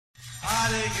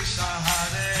Krishna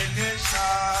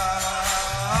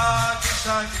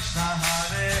Krishna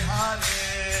Hare Hare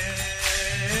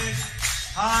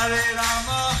Hare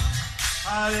Rama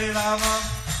Hare Rama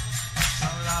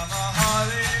Rama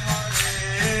Hare Hare.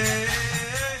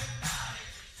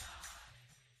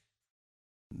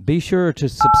 Be sure to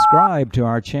subscribe to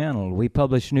our channel. We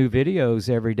publish new videos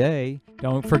every day.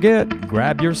 Don't forget,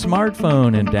 grab your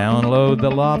smartphone and download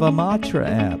the Lava Matra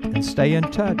app and stay in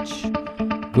touch.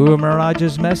 Guru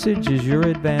Maharaj's message is your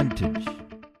advantage.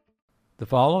 The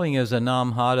following is a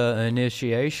Namhada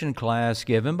initiation class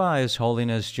given by His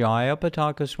Holiness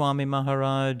Jayapataka Swami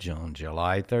Maharaj on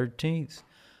July 13th,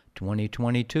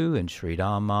 2022 in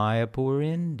Sridham, Mayapur,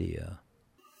 India.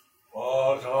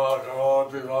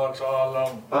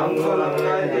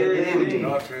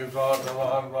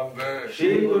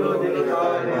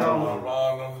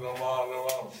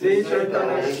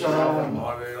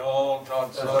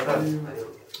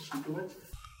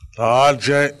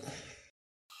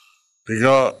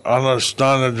 Dika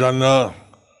Anastana Jana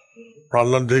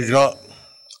Praladika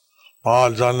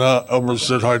Pajana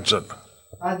উপস্থিত হয়েছেন।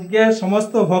 আজকে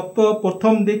সমস্ত ভক্ত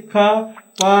প্রথম দীক্ষা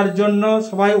পাওয়ার জন্য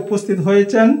সবাই উপস্থিত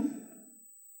হয়েছেন।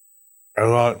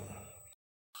 এবং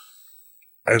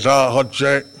এটা হচ্ছে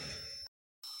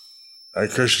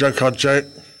কৃষ্ণ হচ্ছে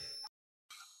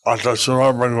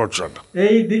আত্মসমর্পণ করছেন।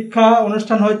 এই দীক্ষা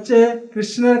অনুষ্ঠান হচ্ছে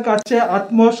কৃষ্ণের কাছে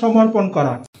আত্মসমর্পণ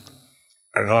করা।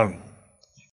 এখন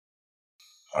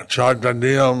চারটা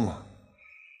নিয়ম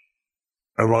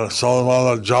এবং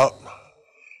ষোলমালা জপ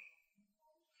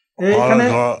এইখানে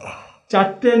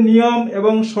চারটে নিয়ম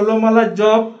এবং 16 মালা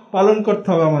জপ পালন করতে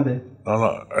হবে আমাদের।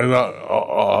 এটা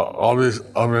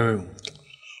আমি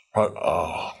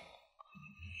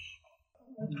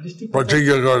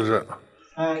প্রতিজ্ঞা করেছেন।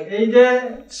 এই যে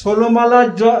 16 মালা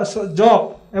জপ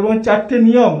এবং চারটে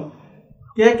নিয়ম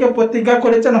কে কে প্রতিজ্ঞা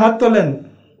করেছেন হাত তোলেন।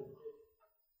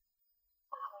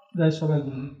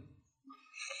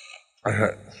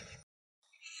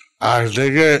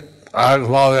 একদিকে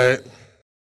একভাবে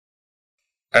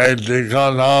এই দীক্ষা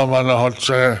না মানে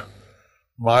হচ্ছে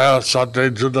মায়ার সাথে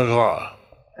যুদ্ধ করা।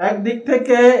 একদিক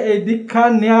থেকে এই দীক্ষা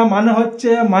নেওয়া মানে হচ্ছে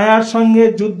মায়ার সঙ্গে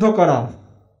যুদ্ধ করা।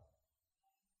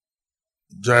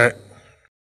 যে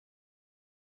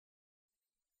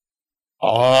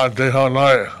আমরা দেহ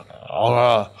নয়, আমরা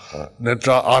নিত্য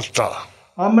আত্মা।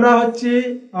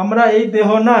 আমরা এই দেহ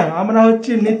নয়, আমরা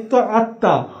হচ্ছি নিত্য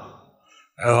আত্মা।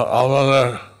 আমাদের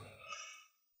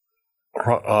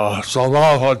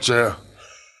স্বভাব হচ্ছে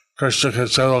কৃষ্ণকে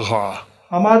সেবা করা।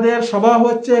 আমাদের স্বভাব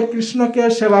হচ্ছে কৃষ্ণকে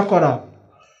সেবা করা।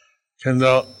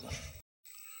 কিন্তু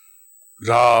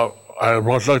যা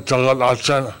ভৌতিক জগৎ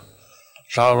আছেন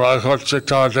তারা হচ্ছে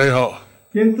তার দেহ।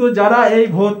 কিন্তু যারা এই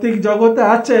ভৌতিক জগতে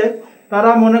আছে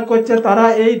তারা মনে করছে তারা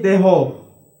এই দেহ।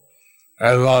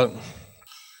 এবং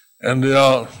ইন্দ্রিয়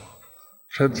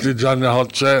তৃপ্তির জন্য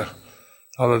হচ্ছে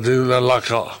তাদের জীবনের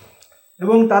লক্ষ্য।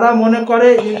 এবং তারা মনে করে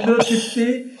ইন্দ্রিয় তৃপ্তি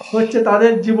হচ্ছে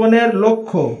তাদের জীবনের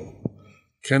লক্ষ্য।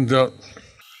 কিন্তু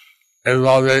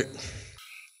এইভাবে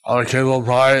আমি কেবল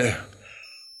প্রায়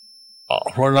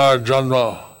পুনর্জন্ম।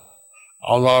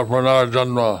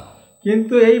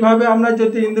 কিন্তু এইভাবে আমরা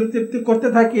যদি ইন্দ্রিয় তৃপ্তি করতে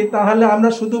থাকি তাহলে আমরা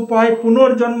শুধু পাই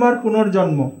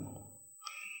পুনর্জন্ম।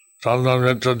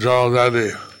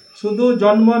 শুধু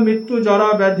জন্ম মৃত্যু জরা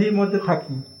ব্যাধির মধ্যে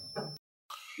থাকি।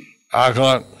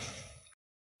 এখন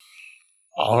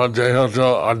আমার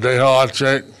দেহ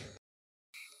আছে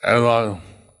এবং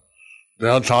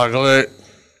দেহ থাকলে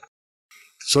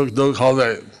সুখ দুঃখ হবে।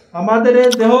 আমাদের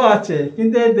এই দেহ আছে,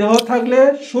 কিন্তু এই দেহ থাকলে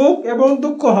সুখ এবং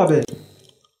দুঃখ হবে।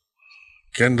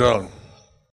 কিন্তু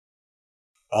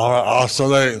আমরা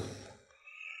আসলে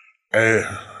এই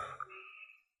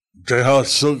দেহ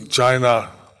সুখ চাই না,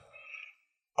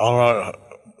 আমরা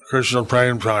কৃষ্ণ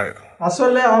প্রেম চাই।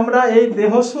 আসলে আমরা এই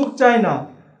দেহ সুখ চাই না,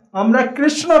 আমরা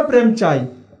কৃষ্ণ প্রেম চাই।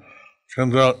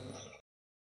 কিন্তু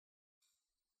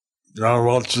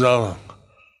বলছিলাম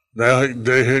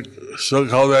দেহিক সুখ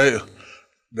হবে,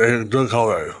 দেহিক দুঃখ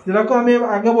হবে। যেরকম আমি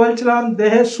আগে বলছিলাম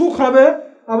দেহে সুখ হবে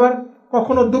আবার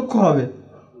কখনো দুঃখ হবে।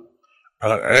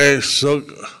 এই সুখ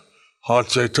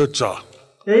হচ্ছে তুচ্ছ।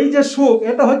 এই যে সুখ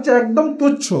এটা হচ্ছে একদম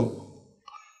তুচ্ছ।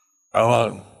 এবং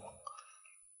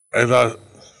এটা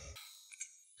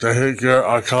দেহিকের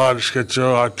আকার কিছু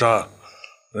একটা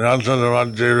নিয়ন্ত্রণের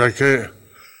মধ্যে রেখে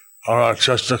আমরা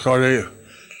চেষ্টা করি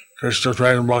কৃষ্ণ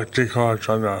প্রেম ভক্তি করার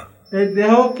জন্য। এই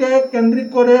দেহকে কেন্দ্রিক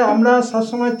করে আমরা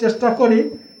সবসময় চেষ্টা করি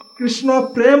কৃষ্ণ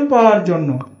প্রেম পাওয়ার জন্য।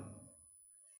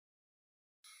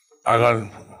 এখন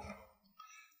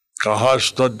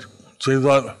কাহাস্ত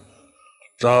জীবন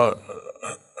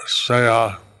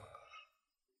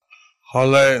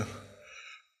হলে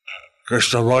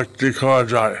কৃষ্ণ ভক্তি করা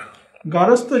যায়।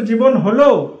 গারস্থ জীবন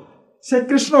হলেও সে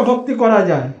কৃষ্ণ ভক্তি করা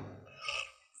যায়।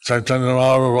 চৈতন্য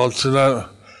মহাপ্রভু বলছিলেন,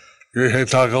 গৃহে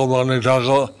থাকো বনে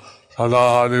থাকো সদা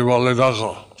হরি বলে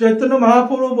থাকো। চৈতন্য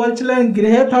মহাপ্রভু বলছিলেন,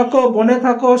 গৃহে থাকো বনে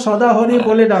থাকো সদা হরি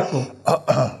বলে ডাকো।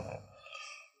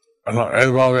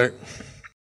 এইভাবে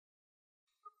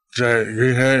যে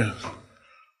গৃহে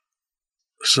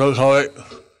সুখ হয়,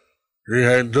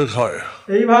 গৃহে দুঃখ হয়।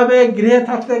 এইভাবে গৃহে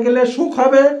থাকতে গেলে সুখ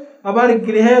হবে, আবার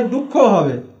গৃহে দুঃখ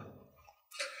হবে।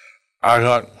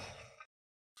 এখন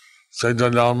সেই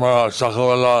জন্য আমরা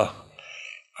সকালবেলা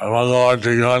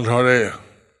ভগবতী গান করে,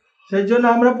 সেই জন্য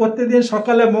আমরা প্রতিদিন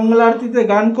সকালে মঙ্গল আরতিতে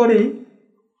গান করি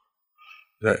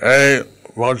যে এই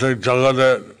ভৌতিক জগতে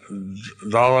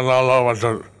দাবানলের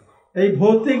মতন, এই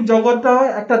ভৌতিক জগৎটা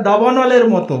একটা দাবানলের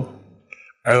মতো।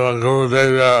 এবং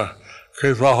গুরুদেবের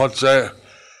কৃপা হচ্ছে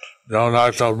যেমন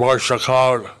একটা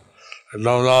বর্ষাকাল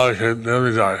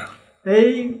নেমে যায়। এই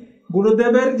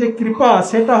গুরুদেবের যে কৃপা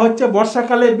সেটা হচ্ছে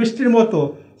বর্ষাকালে বৃষ্টির মতো,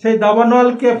 সেই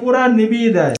দাবানলকে পুরা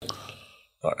নিভিয়ে দেয়।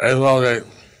 এইভাবে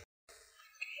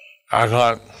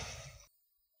এখন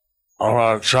আমরা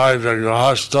চাই যে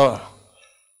গৃহস্থ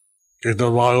কিন্তু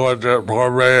ভাগবতের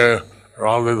পর্বে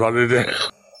রাধে বাড়িতে,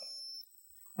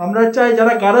 আমরা চাই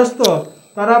যারা গারস্থ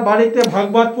তারা বাড়িতে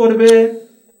ভাগবত পড়বে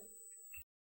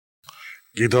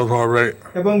গীতা পড়বে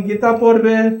এবং গীতা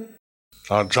পড়বে,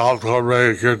 তার চাল করবে,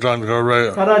 কীর্তন করবে,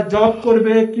 তারা জপ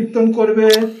করবে, কীর্তন করবে,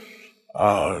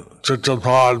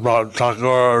 চিত্রপাঠ বা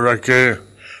ঠাকুর রেখে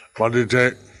বাড়িতে,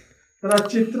 তারা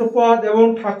চিত্রপট এবং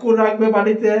ঠাকুর রাখবে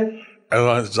বাড়িতে,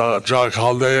 এবং চা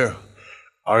খাবে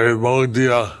আর এই ভোগ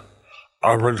দিয়া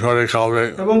অর্পণ করে খাবে,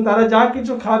 এবং তারা যা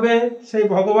কিছু খাবে সেই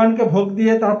ভগবানকে ভোগ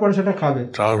দিয়ে তারপরে সেটা খাবে।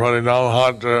 তারপরে নাম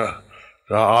হাট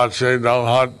আছে, নাম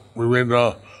হাট বিভিন্ন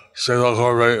সেবা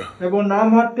করবে, এবং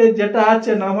নামহাট্টে যেটা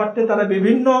আছে নামহাট্টে তারা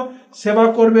বিভিন্ন সেবা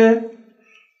করবে।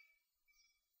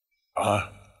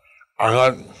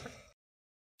 এখন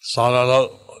সাধারণ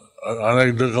অনেক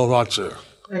দুঃখ পাচ্ছে,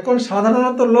 এখন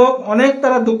সাধারণত লোক অনেক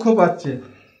তারা দুঃখ পাচ্ছে,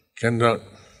 কিন্তু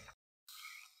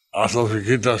আসল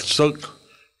গীতা সুখ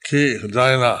কি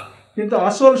জানে না। কিন্তু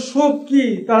আসল সুখ কি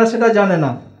তারা সেটা জানে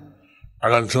না।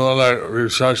 এখন তোমাদের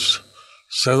বিশেষ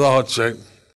সেবা হচ্ছে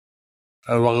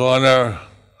ভগবানের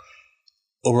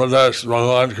উপদেশ,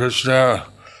 ভগবান কৃষ্ণের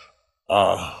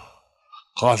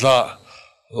কথা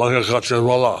লোকের কাছে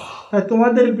বলা। তাই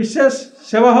তোমাদের বিশেষ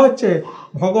সেবা হচ্ছে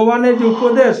ভগবানের যে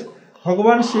উপদেশ,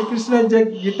 ভগবান শ্রীকৃষ্ণের যে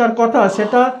গীতার কথা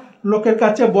সেটা লোকের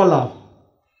কাছে বলা।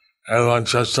 এবং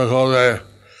চেষ্টা করবে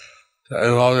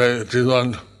এইভাবে জীবন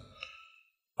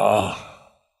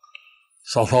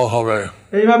সফল হবে।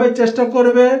 এইভাবে চেষ্টা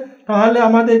করবে তাহলে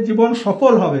আমাদের জীবন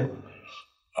সফল হবে।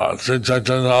 শ্রী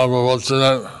চৈতন্য মহাপ্রভু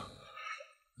বলছিলেন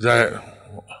যে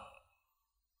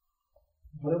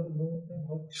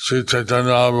শ্রী চৈতন্য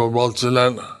মহাপ্রভু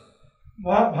বলছিলেন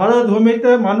ভারত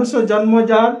ভূমিতে মানুষের জন্ম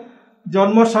যার,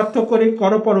 জন্ম সার্থক করি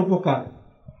কর পর উপকার।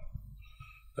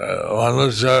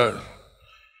 মানুষের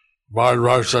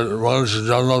ভারতবর্ষের মানুষের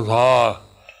জন্ম পাওয়া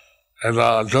এটা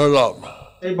দুর্লভ,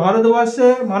 এই ভারতবর্ষে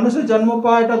মানুষের জন্ম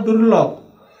পাওয়া এটা দুর্লভ,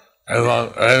 এবং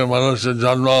এই মানুষের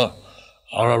জন্ম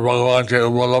আমরা ভগবানকে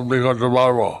উপলব্ধি করতে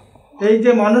পারবো। এই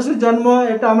যে মানুষের জন্ম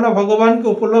এটা আমরা ভগবানকে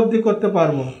উপলব্ধি করতে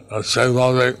পারবো,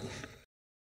 সেইভাবে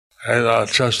এটা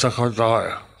চেষ্টা করতে হয়।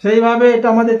 সেইভাবে এটা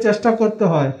আমাদের চেষ্টা করতে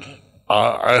হয়। আর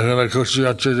এখানে খুশি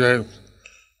আছে যে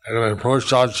এখানে পুরুষ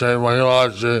আছে, মহিলা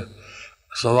আছে,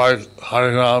 সবাই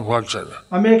হরিনাম করছেন।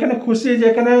 আমি এখানে খুশি যে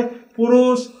এখানে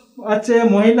পুরুষ আছে,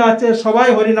 মহিলা আছে, সবাই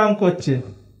হরিনাম করছে।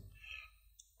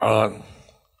 আর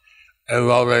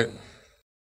এভাবে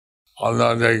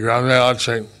আপনারা যে গ্রামে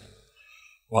আছেন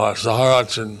বা শহর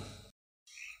আছেন,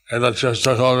 এটা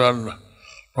চেষ্টা করবেন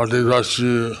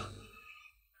প্রতিবেশী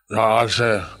যারা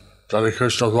আছে তাদের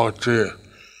কৃষ্ণ ভক্তি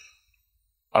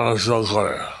অনুসরণ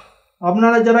করে।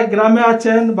 আপনারা যারা গ্রামে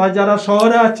আছেন বা যারা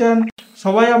শহরে আছেন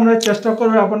সবাই আমরা চেষ্টা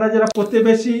করবো আপনারা যারা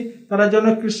প্রতিবেশী তারা যেন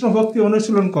কৃষ্ণ ভক্তি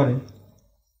অনুশীলন করে।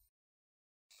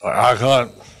 এখন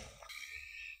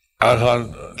এখন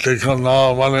দীক্ষা না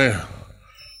মানে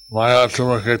মায়া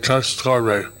তোমাকে টেস্ট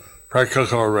করবে, পরীক্ষা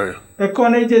করবে। এখন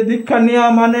এই যে দীক্ষা নেওয়া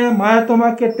মানে মায়া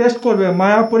তোমাকে টেস্ট করবে,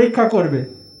 মায়া পরীক্ষা করবে।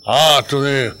 হ্যাঁ,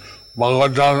 তুমি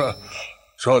ভগবত ধাম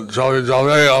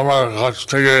যাবে আমার কাছ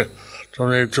থেকে,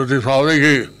 তুমি ছুটি পাবে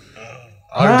কি?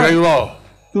 আর দেখব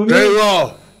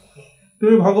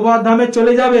তুমি ভগবত ধামে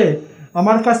চলে যাবে,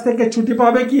 আমার কাছ থেকে ছুটি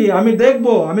পাবে কি? আমি দেখব,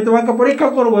 আমি তোমাকে পরীক্ষা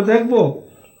করব, দেখব।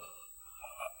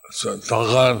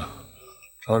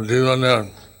 তখন জীবনে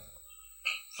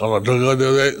কোনো দুঃখ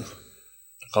দেবে,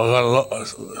 কখন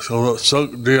সুখ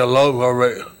দিয়ে লাভ করবে,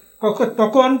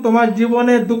 তখন তোমার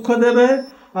জীবনে দুঃখ দেবে,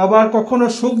 আবার কখনো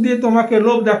সুখ দিয়ে তোমাকে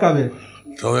লোভ দেখাবে।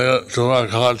 তুমি তোমার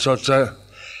কাজ হচ্ছে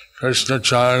কৃষ্ণের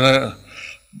চরণে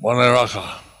মনে রাখা।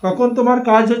 তখন তোমার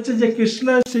কাজ হচ্ছে যে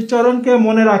কৃষ্ণের শ্রীচরণকে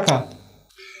মনে রাখা।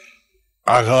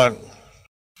 এখন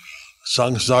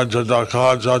সংসার যেটা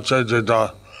কাজ হচ্ছে, যেটা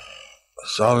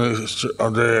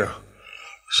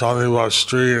স্বামী বা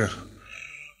স্ত্রী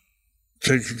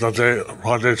ঠিক যাতে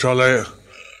পথে চলে,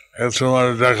 এ তোমার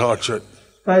দেখা উচিত।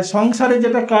 তাই সংসারে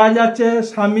যেটা কাজ আছে,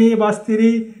 স্বামী বা স্ত্রী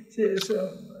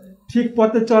ঠিক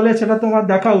পথে চলে, সেটা তোমার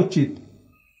দেখা উচিত।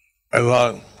 এবং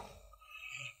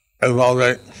এভাবে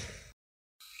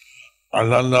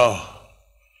আনন্দ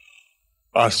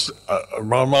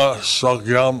ব্রহ্ম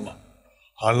সজ্ঞাম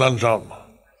অনন্তম।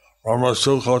 ব্রহ্ম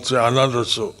সুখ হচ্ছে অনন্ত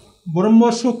সুখ। ব্রহ্ম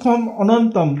সুখম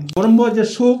অনন্তম। ব্রহ্ম যে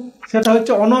সুখ সেটা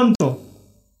হচ্ছে অনন্ত।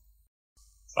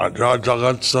 আর জড়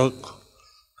জগৎ সুখ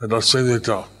এটা সীমিত।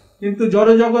 কিন্তু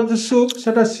জড় জগতের সুখ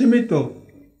সেটা সীমিত।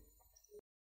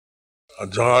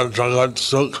 জড় জগৎ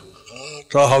সুখ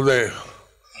তো হবে,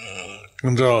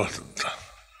 কিন্তু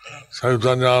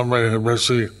চৈতন্য আমরা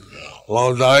বেশি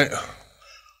লোভ দেয়।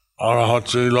 আমরা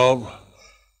হচ্ছে লোভ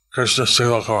কৃষ্ণের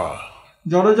সেবা করা।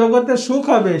 জড় জগতের সুখ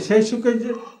হবে, সেই সুখে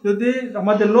যদি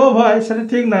আমাদের লোভ হয় সেটা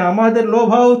ঠিক নয়। আমাদের লোভ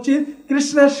হওয়া উচিত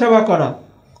কৃষ্ণের সেবা করা।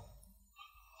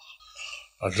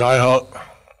 যাই হোক,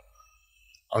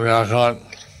 আমি এখন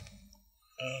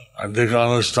দীক্ষা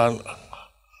অনুষ্ঠান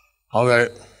হবে।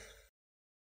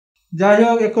 যাই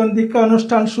হোক, এখন দীক্ষা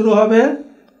অনুষ্ঠান শুরু হবে।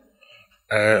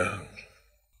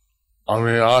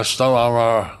 আমি আসতাম,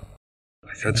 আমার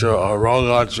কিছু রোগ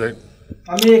আছে।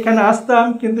 আমি এখানে আসতাম,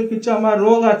 কিন্তু কিছু আমার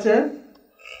রোগ আছে।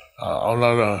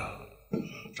 আপনারা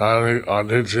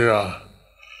দিচ্ছি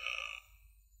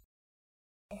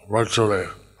ভার্চুয়ালি।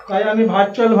 তাই আমি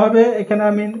ভার্চুয়াল ভাবে এখানে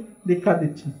আমি দীক্ষা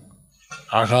দিচ্ছি।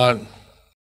 এখন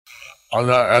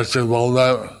আমরা এসে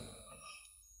বললাম,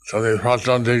 তুমি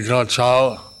প্রথম দীক্ষা চাও,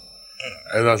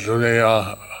 এটা তুমি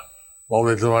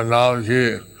বলবে তোমার নাম কি,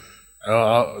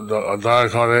 দয়া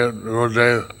করে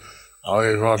গুরুদেব আমি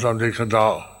প্রথম দীক্ষা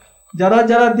দাও। যারা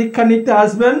যারা দীক্ষা নিতে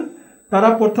আসবেন তারা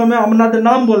প্রথমে আপনাদের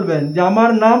নাম বলবেন, যে আমার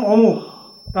নাম অমুক।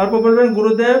 তারপর বলবেন,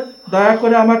 গুরুদেব দয়া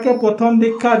করে আমাকে প্রথম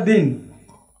দীক্ষা দিন।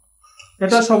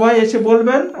 এটা সবাই এসে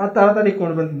বলবেন আর তাড়াতাড়ি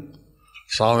করবেন।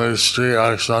 স্বামী স্ত্রী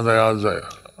একসাথে আসবে।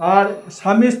 আর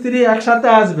স্বামী স্ত্রী একসাথে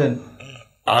আসবেন।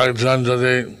 আরেকজন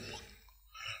যদি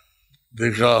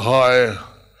দীক্ষা হয়,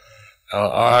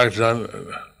 আরেকজন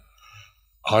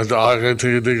হয়তো আগে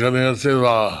থেকে দীক্ষা নিয়েছে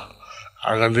বা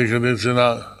আগে দীক্ষা নিচ্ছে না,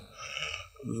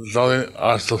 তবে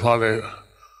আসতে পারে।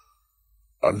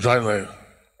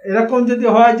 এরকম যদি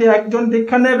হয় যে একজন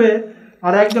দীক্ষা নেবে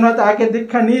আর একজন হয়তো আগে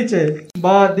দীক্ষা নিয়েছে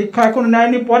বা দীক্ষা এখন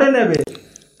নেয়নি, পরে নেবে,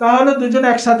 তাহলে দুজন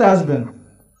একসাথে আসবেন।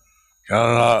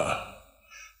 কেননা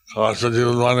গারস্থ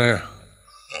জীবন মানে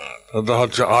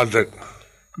হচ্ছে অর্ধেক।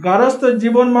 গারস্থ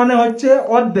জীবন মানে হচ্ছে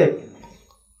অর্ধেক।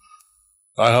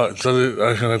 যদি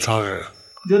এখানে থাকে,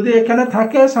 যদি এখানে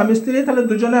থাকে স্বামী স্ত্রী, তাহলে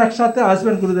দুজনে একসাথে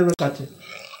আসবেন গুরুদেবের কাছে।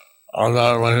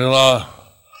 আপনার মহিলা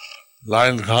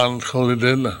লাইন খান খুলে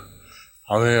দিন,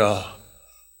 আমি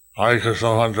হরে কৃষ্ণ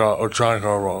মন্ত্র উচ্চারণ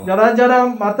করবো। যারা যারা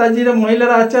মাতাজির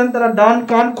মহিলারা আছেন তারা ডান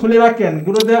কান খুলে রাখেন।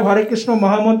 গুরুদেব হরে কৃষ্ণ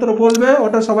মহামন্ত্র বলবে,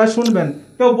 ওটা সবাই শুনবেন।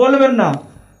 কেউ বলবেন না,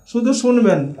 শুধু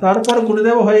শুনবেন। তারপর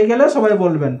গুরুদেব হয়ে গেলে সবাই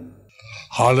বলবেন।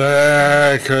 হরে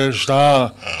কৃষ্ণ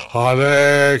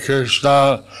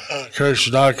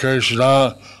কৃষ্ণ কৃষ্ণ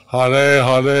হরে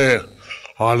হরে,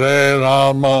 হরে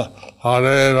রাম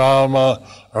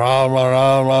রাম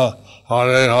রাম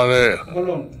হরে হরে।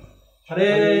 বলুন,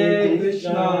 হরে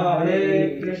কৃষ্ণ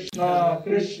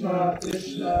কৃষ্ণ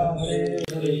কৃষ্ণ হরে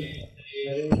হরে,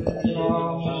 হরে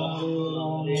Ram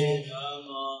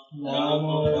Ram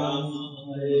Ram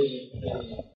Hare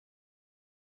Hare.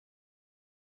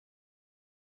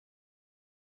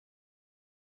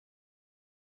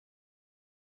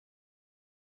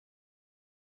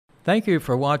 Thank you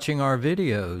for watching our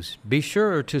videos. Be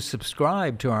sure to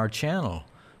subscribe to our channel.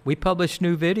 We publish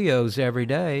new videos every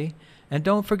day, and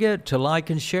don't forget to like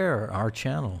and share our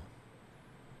channel.